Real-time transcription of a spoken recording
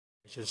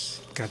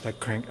Just got that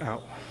crank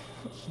out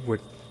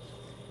with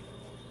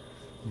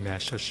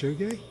Master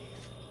Suge,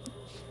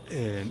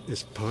 and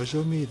it's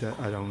puzzled me that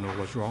I don't know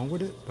what's wrong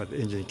with it, but the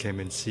engine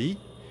came in C,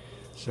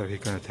 so he's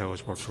gonna tell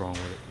us what's wrong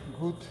with it.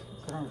 Good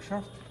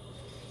crankshaft.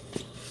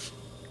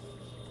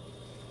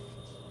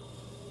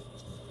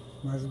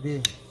 Must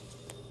be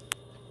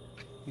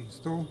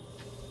installed.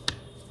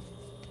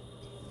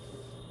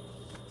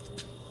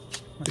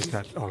 It's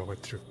not all the way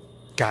through.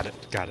 Got it.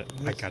 Yes.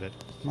 I got it.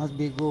 Must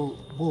be go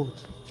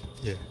both.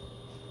 Yeah.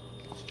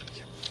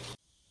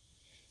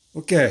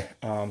 Okay,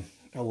 I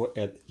was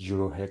at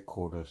Ural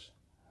headquarters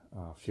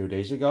a few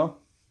days ago,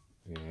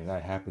 and I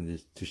happened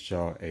to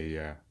show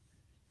a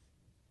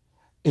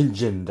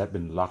engine that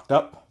been locked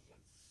up,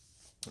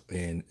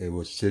 and it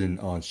was sitting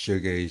on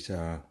Sergey's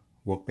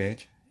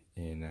workbench,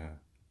 and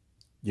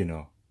you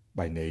know,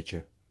 by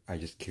nature, I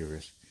just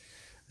curious.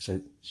 I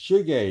said,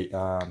 Sergey,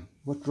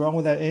 what's wrong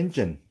with that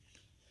engine?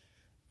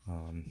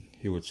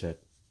 He would say,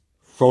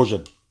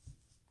 frozen.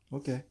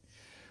 Okay,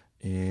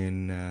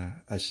 and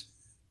I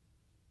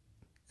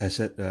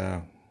said,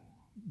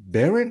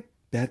 bearing?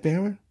 Bad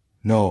bearing?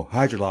 No,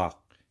 hrydrolock.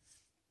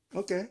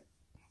 Okay,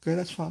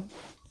 that's fine.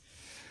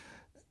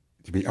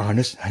 To be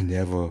honest, I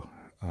never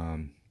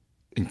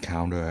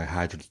encountered a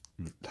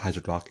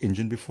hrydrolock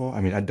engine before.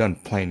 I mean, I've done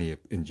plenty of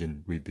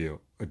engine rebuild,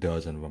 a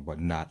dozen of them, but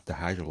not the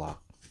hrydrolock.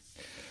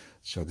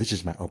 So this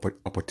is my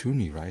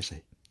opportunity, right? I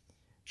say,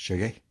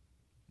 Sergey,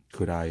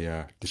 could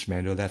I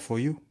dismantle that for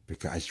you?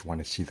 Because I just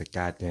want to see the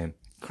goddamn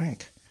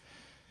crank.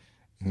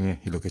 Yeah,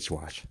 he looked at his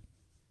watch.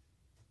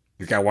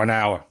 You got 1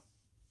 hour.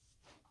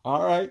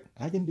 All right,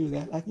 I can do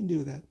that.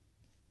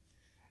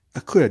 I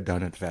could have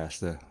done it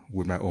faster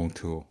with my own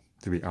tool,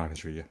 to be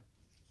honest with you.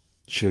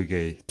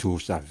 Sergey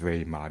tools are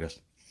very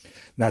modest.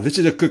 Now, this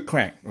is a good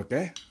crank,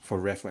 okay? For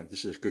reference,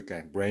 this is a good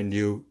crank. Brand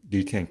new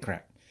D10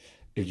 crank.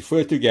 If you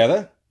put it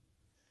together,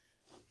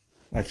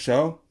 like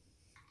so,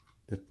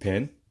 the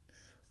pin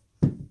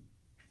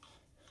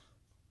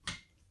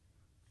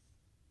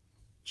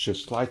should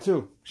slide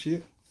through. See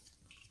it?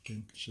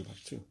 Pin should slide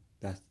through.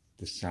 That's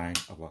the sign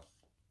of a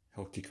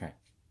healthy crank.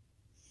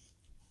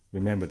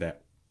 Remember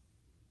that.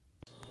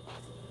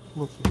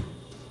 Okay.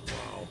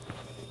 Wow.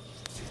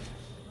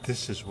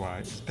 This is why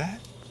it's bad,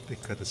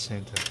 because the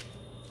center.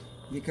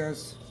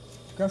 Because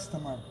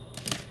customer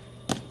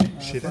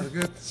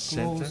forget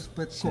close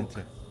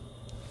petcock.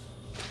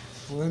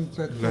 When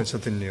Learn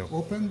something new.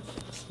 Open,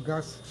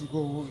 gas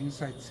go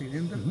inside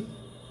cylinder.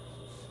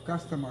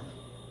 Customer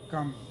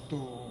come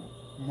to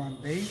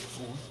Monday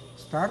or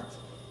start.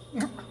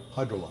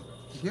 Hydrolock.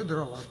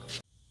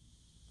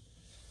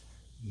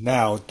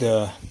 Now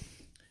the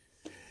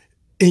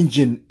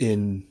engine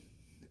in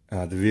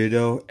the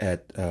video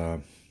at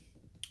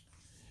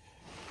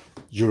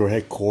Ural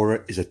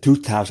headquarters is a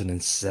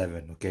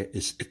 2007. Okay,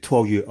 it's a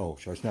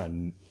 12-year-old, so it's not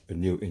a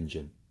new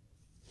engine.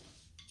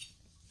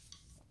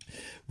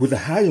 With a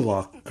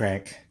hrydrolock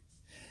crank,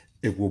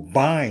 it will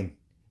bind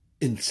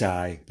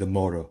inside the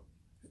motor,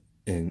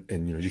 and you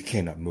know you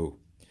cannot move.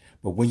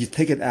 But when you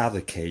take it out of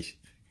the case,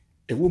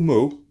 it will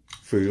move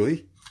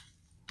freely.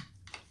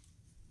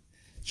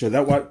 So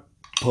that's what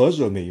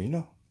puzzled me, you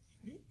know.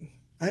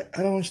 I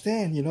don't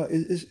understand, you know,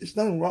 it's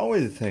nothing wrong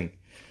with the thing.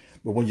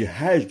 But when you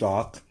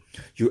hrydrolock,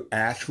 you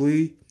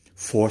actually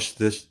force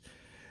this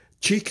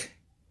cheek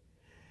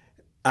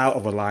out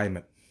of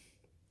alignment.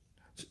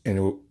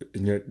 And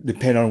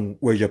depending on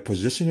where you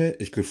position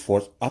it, it could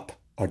force up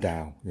or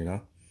down, you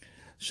know.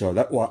 So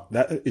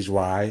that is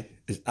why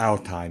it's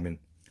out of timing.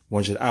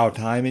 Once it's out of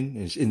timing,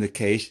 it's in the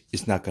case,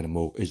 it's not going to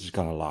move. It's just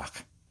going to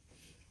lock.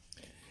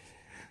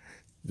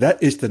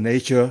 That is the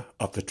nature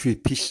of the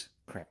 3-piece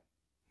crank.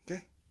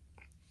 Okay.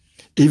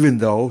 Even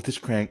though this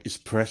crank is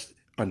pressed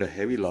under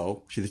heavy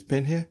load, see this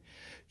pin here?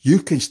 You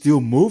can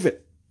still move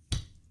it.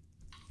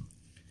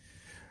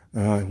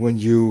 When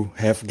you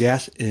have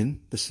gas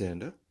in the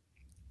cylinder.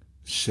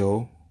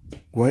 So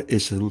what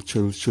is the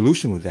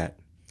solution with that?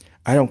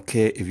 I don't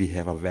care if you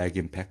have a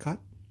vacuum petcock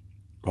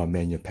or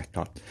manual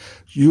petcock.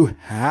 You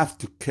have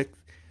to kick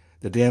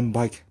the damn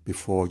bike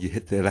before you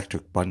hit the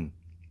electric button.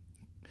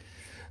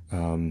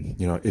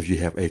 You know, if you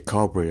have a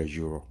carburetor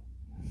Ural.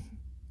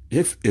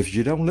 If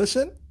you don't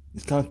listen,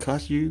 it's gonna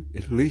cost you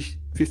at least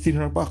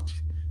 $1,500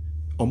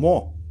 or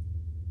more.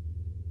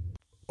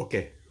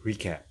 Okay,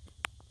 recap.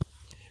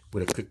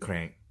 With a quick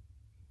crank,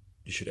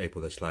 you should be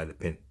able to slide the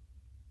pin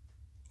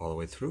all the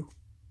way through.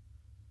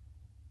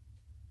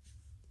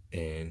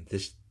 And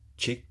this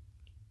cheek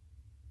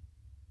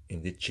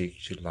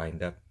should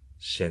line up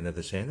center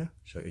to center.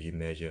 So if you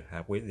measure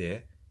halfway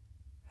there,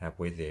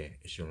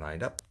 it should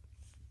line up.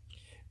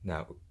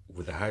 Now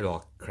with the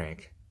hrydrolock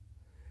crank,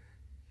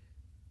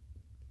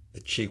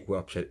 the cheek will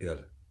upset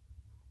either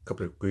a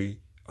couple of degrees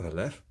on the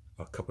left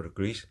or a couple of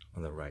degrees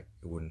on the right.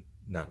 It will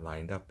not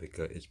line up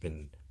because it's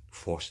been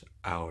forced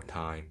out of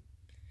time